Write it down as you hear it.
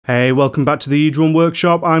Hey, welcome back to the eDrum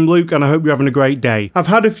Workshop. I'm Luke and I hope you're having a great day. I've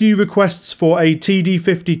had a few requests for a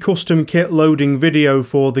TD-50 custom kit loading video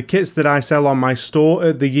for the kits that I sell on my store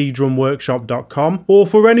at theedrumworkshop.com, or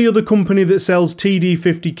for any other company that sells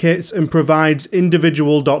TD-50 kits and provides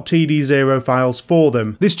individual .td0 files for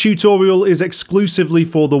them. This tutorial is exclusively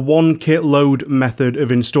for the one kit load method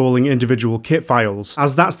of installing individual kit files,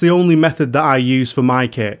 as that's the only method that I use for my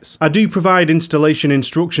kits. I do provide installation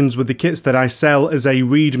instructions with the kits that I sell as a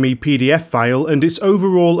README PDF file, and it's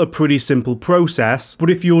overall a pretty simple process, but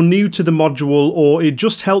if you're new to the module or it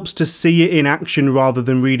just helps to see it in action rather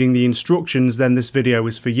than reading the instructions, then this video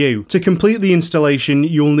is for you. To complete the installation,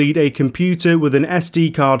 you'll need a computer with an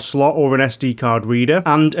SD card slot or an SD card reader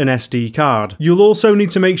and an SD card. You'll also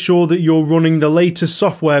need to make sure that you're running the latest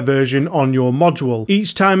software version on your module.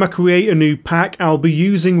 Each time I create a new pack, I'll be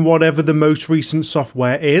using whatever the most recent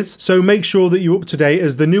software is, so make sure that you're up to date,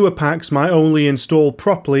 as the newer packs might only install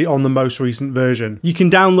properly on the most recent version. You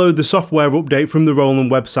can download the software update from the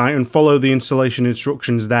Roland website and follow the installation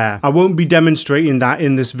instructions there. I won't be demonstrating that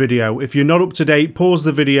in this video. If you're not up to date, pause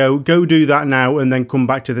the video, go do that now, and then come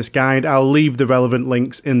back to this guide. I'll leave the relevant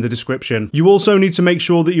links in the description. You also need to make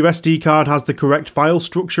sure that your SD card has the correct file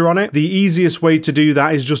structure on it. The easiest way to do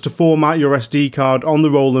that is just to format your SD card on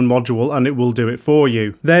the Roland module and it will do it for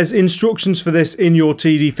you. There's instructions for this in your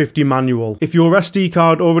TD-50 manual. If your SD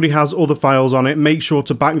card already has other files on it, make sure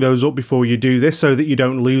to back those up before you do this so that you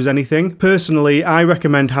don't lose anything. Personally, I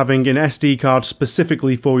recommend having an SD card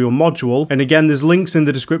specifically for your module, and again there's links in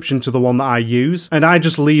the description to the one that I use, and I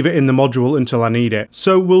just leave it in the module until I need it.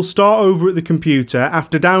 So we'll start over at the computer.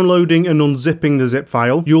 After downloading and unzipping the zip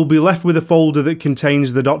file, you'll be left with a folder that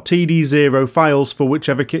contains the .td0 files for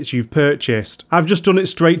whichever kits you've purchased. I've just done it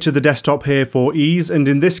straight to the desktop here for ease, and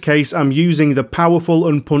in this case I'm using the powerful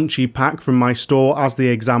and punchy pack from my store as the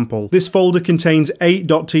example. This folder contains 8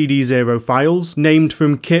 .td0 files, named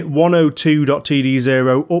from kit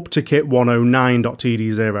 102.td0 up to kit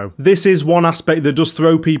 109.td0. This is one aspect that does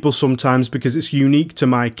throw people sometimes because it's unique to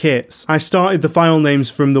my kits. I started the file names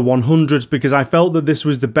from the 100s because I felt that this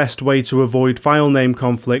was the best way to avoid file name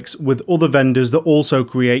conflicts with other vendors that also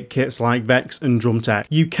create kits like Vex and Drumtech.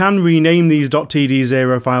 You can rename these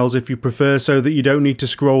 .td0 files if you prefer, so that you don't need to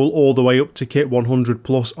scroll all the way up to kit 100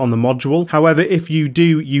 plus on the module. However, if you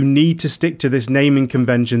do, you need to stick to this naming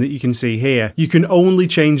convention that you can see here. You can only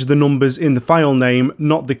change the numbers in the file name,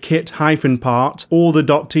 not the kit hyphen part or the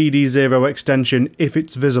 .td0 extension if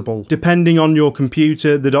it's visible. Depending on your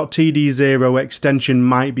computer, the .td0 extension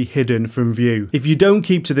might be hidden from view. If you don't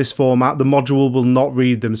keep to this format, the module will not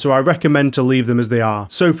read them, so I recommend to leave them as they are.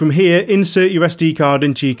 So from here, insert your SD card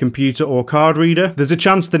into your computer or card reader. There's a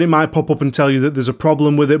chance that it might pop up and tell you that there's a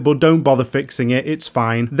problem with it, but don't bother fixing it, it's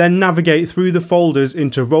fine. Then navigate through the folders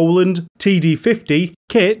into Roland, TD-50,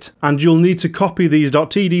 Kit, and you'll need to copy these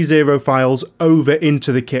 .td0 files over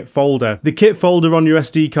into the kit folder. The kit folder on your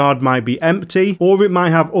SD card might be empty, or it might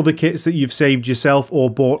have other kits that you've saved yourself or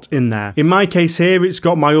bought in there. In my case here, it's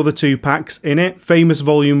got my other two packs in it, Famous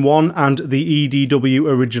Volume 1 and the EDW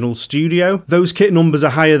Original Studio. Those kit numbers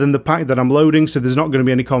are higher than the pack that I'm loading, so there's not going to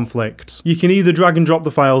be any conflicts. You can either drag and drop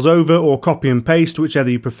the files over or copy and paste, whichever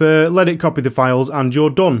you prefer. Let it copy the files and you're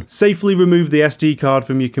done. Safely remove the SD card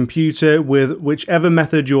from your computer with whichever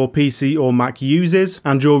method your PC or Mac uses,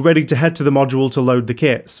 and you're ready to head to the module to load the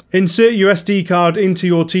kits. Insert your SD card into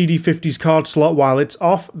your TD-50's card slot while it's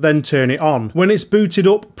off, then turn it on. When it's booted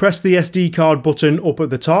up, press the SD card button up at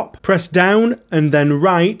the top, press down and then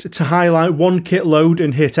right to highlight one kit load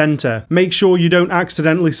and hit enter. Make sure you don't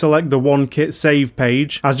accidentally select the one kit save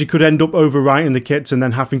page, as you could end up overwriting the kits and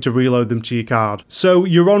then having to reload them to your card. So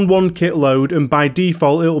you're on one kit load, and by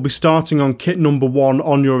default it'll be starting on kit number 1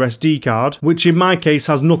 on your SD card, which in my case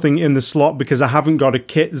has nothing in the slot because I haven't got a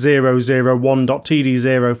kit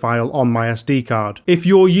 001.td0 file on my SD card. If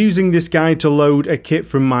you're using this guide to load a kit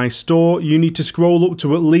from my store, you need to scroll up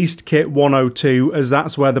to at least kit 102, as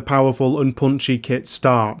that's where the powerful and punchy kits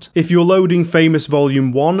start. If you're loading Famous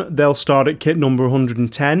Volume 1, they'll start at kit number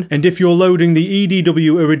 110, and if you're loading the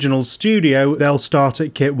EDW Original Studio, they'll start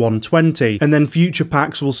at kit 120, and then future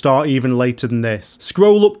packs will start even later than this.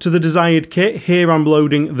 Scroll up to the desired kit. Here I'm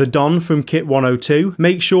loading the Don from kit 102.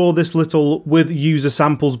 Make sure this little with user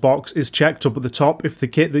samples box is checked up at the top if the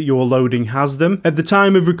kit that you're loading has them. At the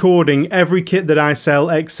time of recording, every kit that I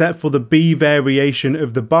sell except for the B variation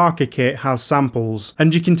of the Barker kit has samples,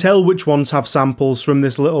 and you can tell which ones have samples from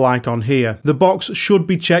this little icon here. The box should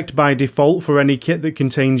be checked by default for any kit that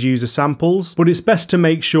contains user samples, but it's best to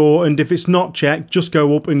make sure, and if it's not checked, just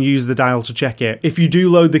go up and use the dial to check it. If you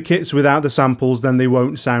do load the kits without the samples, then they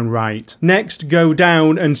won't sound right. Next, go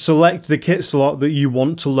down and select the kit slot slot that you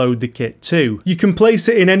want to load the kit to. You can place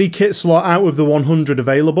it in any kit slot out of the 100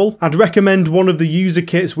 available. I'd recommend one of the user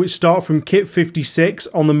kits which start from kit 56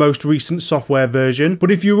 on the most recent software version,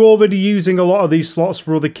 but if you're already using a lot of these slots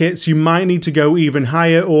for other kits, you might need to go even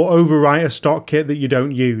higher or overwrite a stock kit that you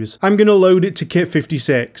don't use. I'm going to load it to kit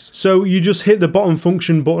 56. So you just hit the bottom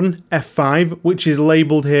function button, F5, which is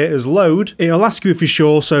labelled here as load. It'll ask you if you're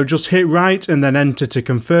sure, so just hit right and then enter to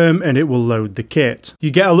confirm and it will load the kit.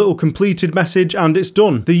 You get a little completed message and it's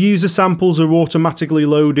done. The user samples are automatically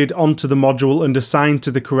loaded onto the module and assigned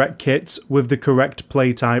to the correct kits with the correct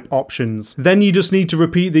play type options. Then you just need to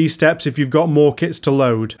repeat these steps if you've got more kits to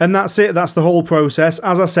load. And that's it, that's the whole process.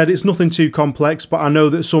 As I said, it's nothing too complex, but I know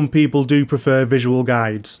that some people do prefer visual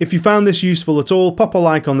guides. If you found this useful at all, pop a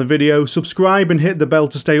like on the video, subscribe and hit the bell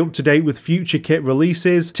to stay up to date with future kit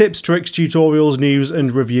releases, tips, tricks, tutorials, news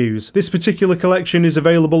and reviews. This particular collection is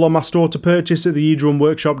available on my store to purchase at the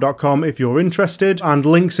eDrumworkshop.com if you're interested, and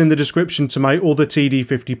links in the description to my other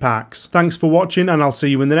TD-50 packs. Thanks for watching and I'll see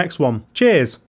you in the next one. Cheers!